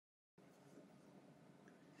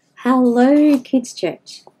Hello, Kids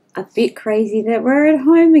Church. A bit crazy that we're at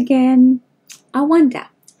home again. I wonder,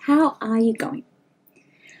 how are you going?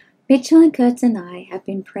 Mitchell and Kurtz and I have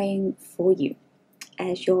been praying for you.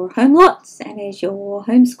 As you're home lots and as you're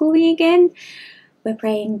homeschooling again, we're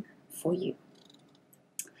praying for you.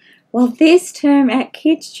 Well, this term at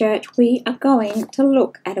Kids Church, we are going to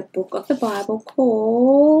look at a book of the Bible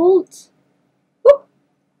called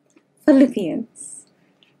Philippians.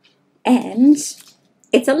 And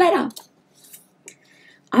it's a letter.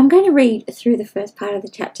 I'm going to read through the first part of the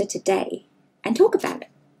chapter today and talk about it.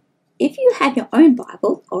 If you have your own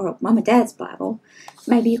Bible or a mum and dad's Bible,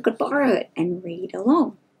 maybe you could borrow it and read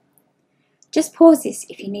along. Just pause this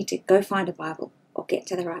if you need to go find a Bible or get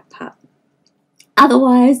to the right part.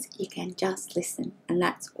 Otherwise, you can just listen, and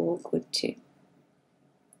that's all good too.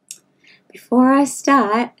 Before I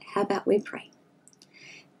start, how about we pray?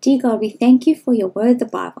 Dear God, we thank you for your word, the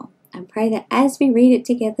Bible, and pray that as we read it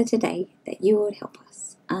together today, that you would help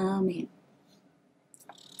us. Amen.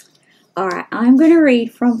 Alright, I'm going to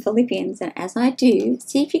read from Philippians, and as I do,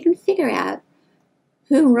 see if you can figure out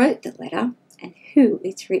who wrote the letter and who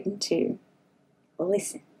it's written to.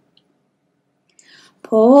 Listen.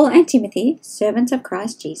 Paul and Timothy, servants of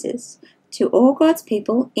Christ Jesus, to all God's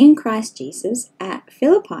people in Christ Jesus at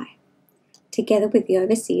Philippi, together with the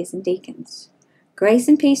overseers and deacons. Grace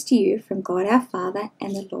and peace to you from God our Father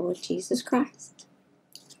and the Lord Jesus Christ.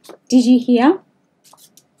 Did you hear?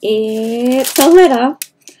 It's a letter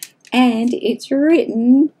and it's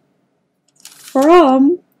written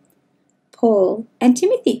from Paul and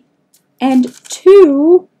Timothy and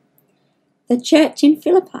to the church in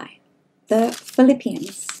Philippi, the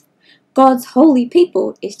Philippians. God's holy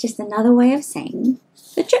people is just another way of saying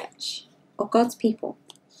the church or God's people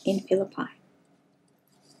in Philippi.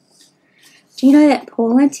 Do you know that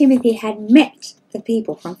Paul and Timothy had met the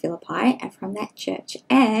people from Philippi and from that church,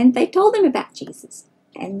 and they told them about Jesus,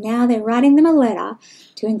 and now they're writing them a letter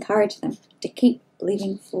to encourage them to keep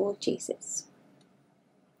living for Jesus.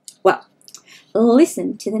 Well,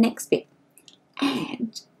 listen to the next bit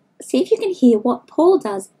and see if you can hear what Paul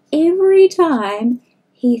does every time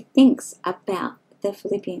he thinks about the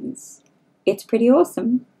Philippians. It's pretty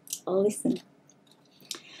awesome. Listen.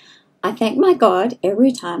 I thank my God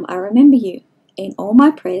every time I remember you. In all my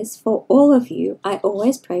prayers for all of you, I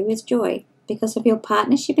always pray with joy because of your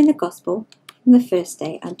partnership in the gospel from the first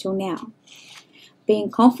day until now. Being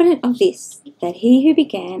confident of this, that he who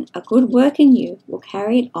began a good work in you will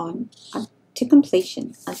carry it on to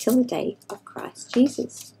completion until the day of Christ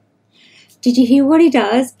Jesus. Did you hear what he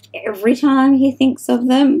does every time he thinks of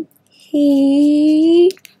them? He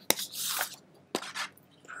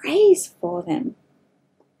prays for them.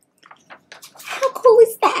 How cool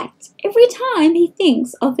is that? Every time he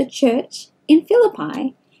thinks of the church in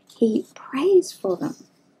Philippi, he prays for them.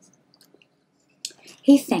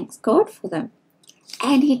 He thanks God for them.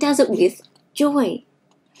 And he does it with joy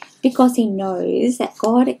because he knows that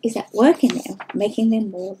God is at work in them, making them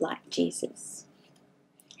more like Jesus.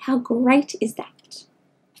 How great is that?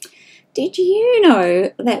 Did you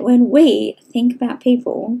know that when we think about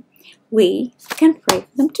people, we can pray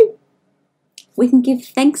for them too? We can give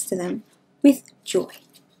thanks to them with joy.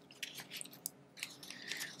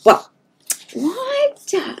 Well, why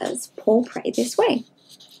does Paul pray this way?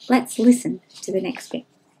 Let's listen to the next bit.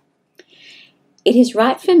 It is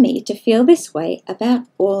right for me to feel this way about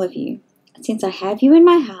all of you, since I have you in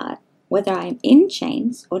my heart, whether I am in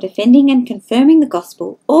chains or defending and confirming the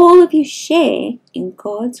gospel, all of you share in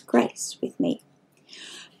God's grace with me.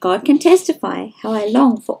 God can testify how I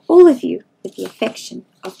long for all of you with the affection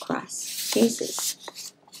of Christ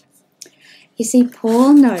Jesus. You see,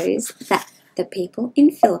 Paul knows that the people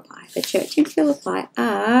in Philippi, the church in Philippi,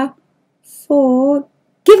 are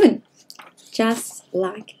forgiven, just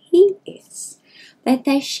like he is. That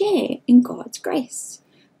they share in God's grace,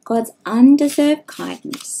 God's undeserved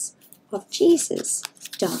kindness of Jesus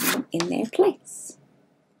dying in their place.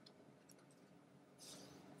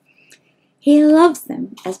 He loves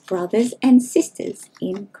them as brothers and sisters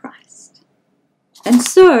in Christ. And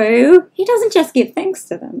so, he doesn't just give thanks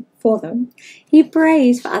to them, for them, he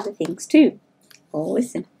prays for other things too. Oh,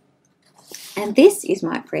 listen. And this is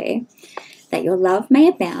my prayer, that your love may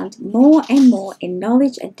abound more and more in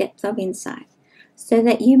knowledge and depth of insight, so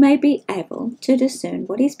that you may be able to discern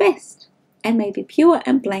what is best, and may be pure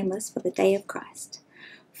and blameless for the day of Christ,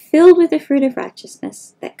 filled with the fruit of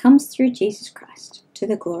righteousness that comes through Jesus Christ, to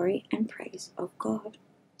the glory and praise of God.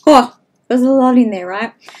 Oh, there's a lot in there,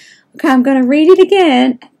 right? Okay, I'm going to read it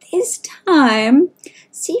again. And this time,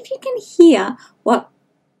 see if you can hear what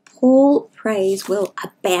Paul prays will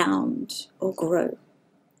abound or grow.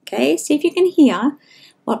 Okay, see if you can hear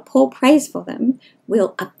what Paul prays for them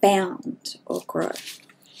will abound or grow.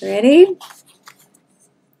 Ready?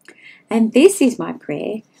 And this is my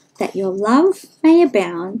prayer, that your love may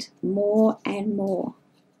abound more and more.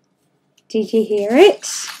 Did you hear it?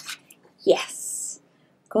 Yes.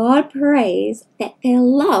 God prays that their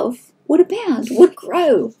love would abound, would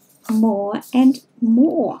grow more and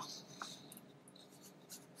more.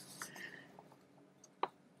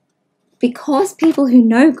 Because people who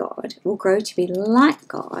know God will grow to be like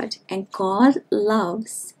God, and God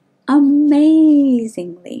loves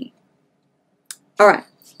amazingly. All right,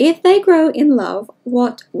 if they grow in love,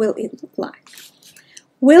 what will it look like?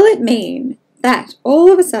 Will it mean that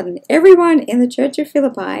all of a sudden everyone in the church of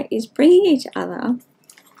Philippi is bringing each other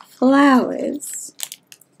flowers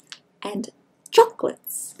and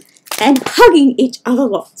chocolates and hugging each other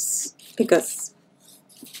lots? Because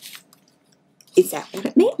is that what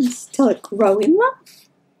it means? To grow in love?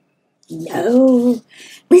 No.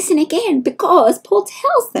 Listen again, because Paul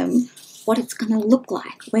tells them what it's going to look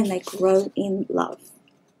like when they grow in love.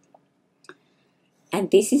 And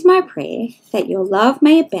this is my prayer, that your love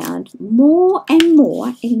may abound more and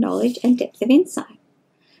more in knowledge and depth of insight,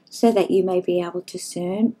 so that you may be able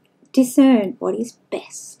to discern what is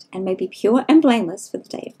best, and may be pure and blameless for the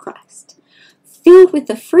day of Christ, filled with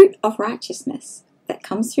the fruit of righteousness that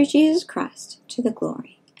comes through Jesus Christ, to the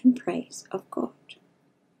glory and praise of God.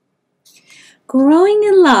 Growing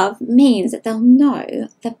in love means that they'll know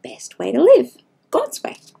the best way to live, God's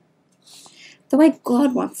way, the way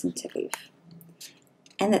God wants them to live,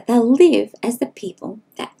 and that they'll live as the people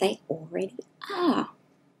that they already are.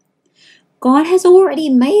 God has already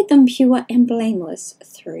made them pure and blameless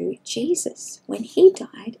through Jesus when he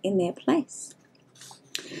died in their place.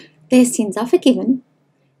 Their sins are forgiven.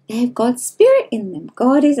 They have God's Spirit in them.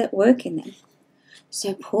 God is at work in them.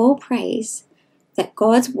 So Paul prays that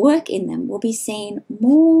God's work in them will be seen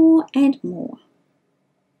more and more.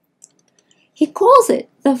 He calls it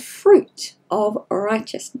the fruit of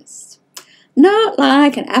righteousness. Not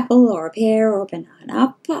like an apple or a pear or a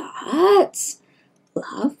banana, but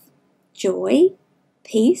love, joy,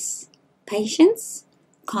 peace, patience,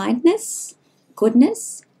 kindness,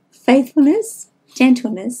 goodness, faithfulness,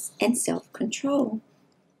 gentleness, and self-control.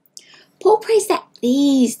 Paul prays that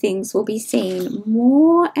these things will be seen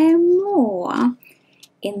more and more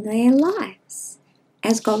in their lives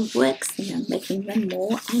as God works in them, making them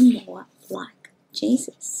more and more like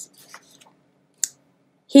Jesus.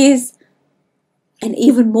 Here's an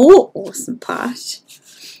even more awesome part.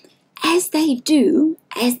 As they do,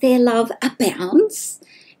 as their love abounds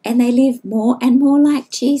and they live more and more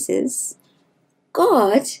like Jesus,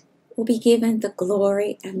 God will be given the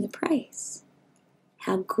glory and the praise.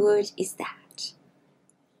 How good is that?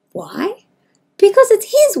 Why? Because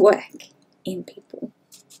it's his work in people.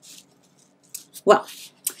 Well,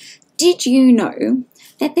 did you know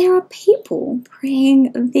that there are people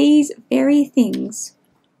praying these very things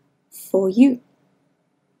for you?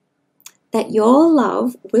 That your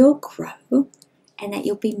love will grow and that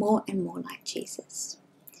you'll be more and more like Jesus.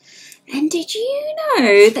 And did you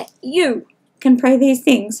know that you can pray these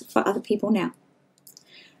things for other people now?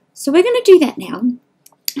 So we're going to do that now.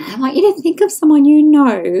 I want you to think of someone you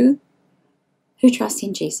know who trusts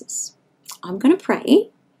in Jesus. I'm going to pray.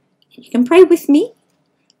 You can pray with me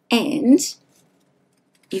and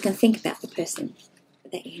you can think about the person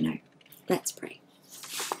that you know. Let's pray.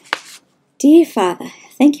 Dear Father,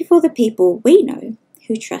 thank you for the people we know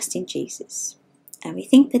who trust in Jesus. And we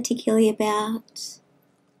think particularly about,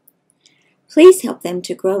 please help them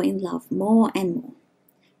to grow in love more and more.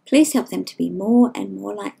 Please help them to be more and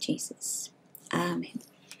more like Jesus. Amen.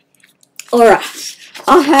 All right,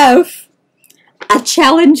 I have a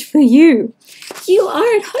challenge for you. You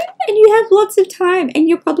are at home and you have lots of time and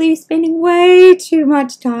you're probably spending way too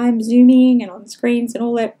much time Zooming and on screens and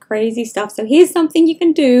all that crazy stuff. So here's something you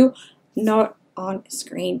can do, not on a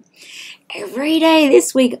screen. Every day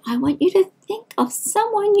this week, I want you to think of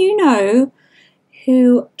someone you know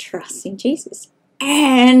who trusts in Jesus.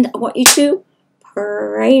 And I want you to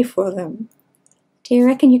pray for them. Do you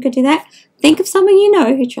reckon you could do that? Think of someone you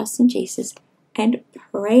know who trusts in Jesus and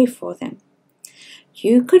pray for them.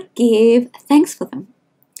 You could give thanks for them.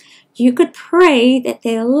 You could pray that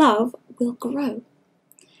their love will grow.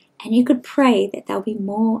 And you could pray that they'll be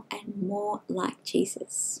more and more like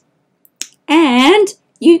Jesus. And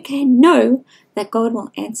you can know that God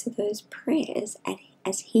will answer those prayers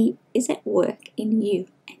as he is at work in you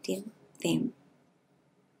and in them.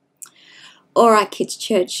 All right, Kids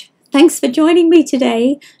Church. Thanks for joining me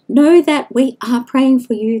today. Know that we are praying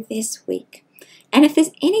for you this week. And if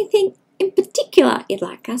there's anything in particular you'd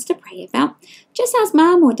like us to pray about, just ask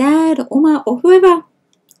Mum or Dad or Uma or whoever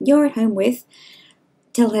you're at home with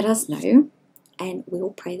to let us know, and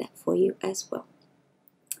we'll pray that for you as well.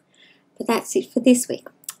 But that's it for this week.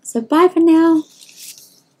 So bye for now.